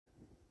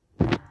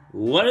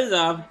What is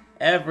up,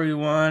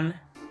 everyone?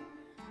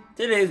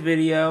 Today's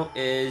video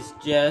is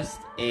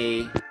just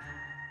a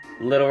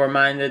little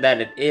reminder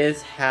that it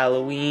is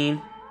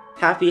Halloween.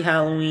 Happy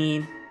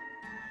Halloween.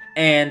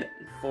 And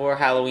for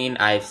Halloween,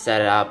 I've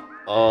set up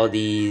all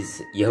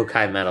these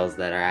yokai medals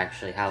that are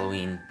actually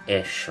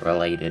Halloween-ish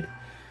related.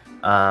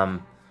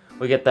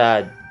 We get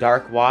the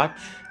Dark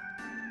Watch.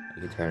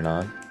 You can turn it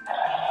on.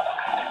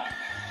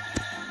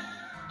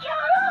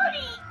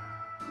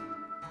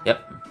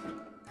 Yep.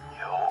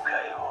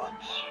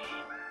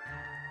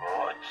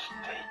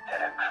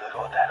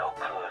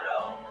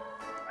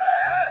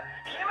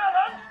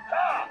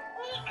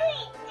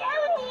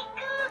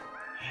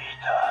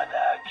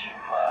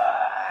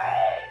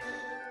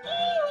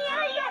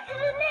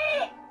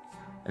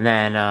 And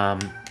then,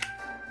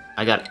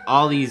 I got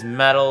all these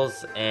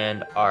medals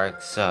and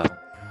arcs, so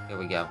here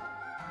we go.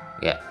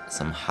 We got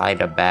some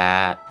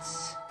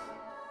Hide-A-Bats,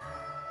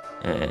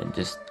 and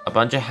just a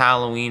bunch of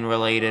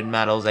Halloween-related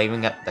medals. I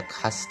even got the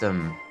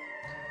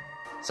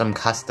some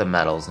custom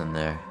medals in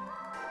there.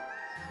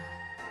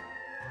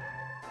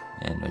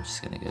 And we're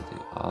just gonna go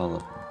through all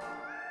of them.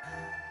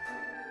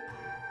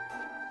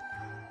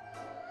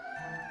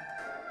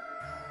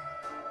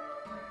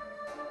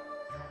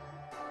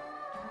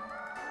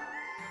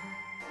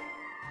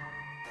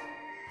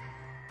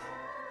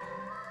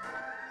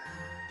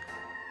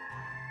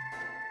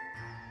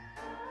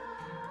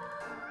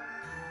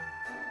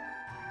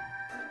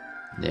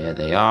 There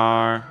they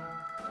are.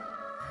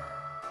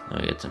 Now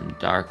we get some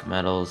dark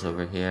metals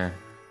over here.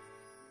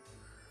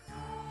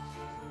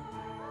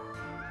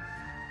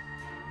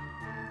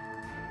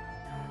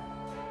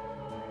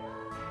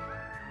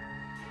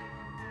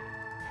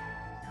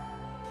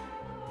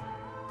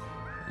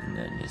 And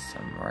then just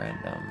some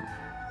random.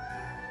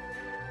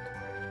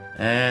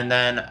 And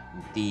then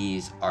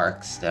these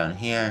arcs down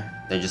here.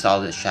 They're just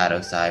all the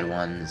shadow side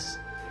ones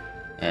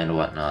and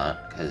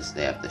whatnot, because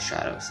they have the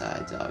shadow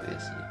sides,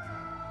 obviously.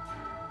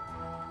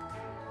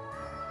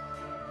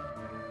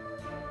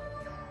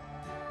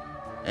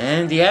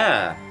 And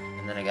yeah,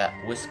 and then I got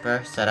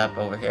Whisper set up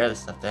over here, the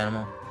stuffed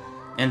animal,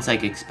 and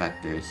Psychic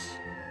Specters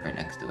right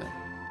next to it.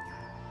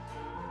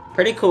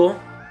 Pretty cool.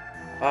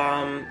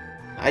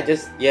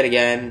 Yet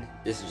again,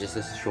 this is just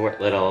a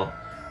short little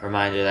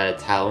reminder that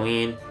it's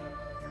Halloween.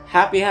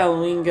 Happy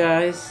Halloween,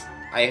 guys.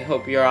 I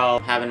hope you're all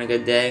having a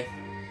good day.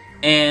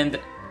 And,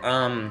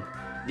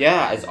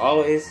 yeah, as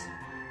always,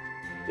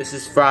 this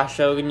is Frost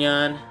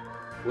Shogunyan,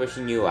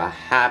 wishing you a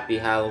happy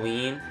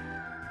Halloween.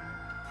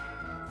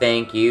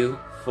 Thank you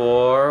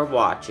for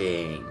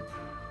watching.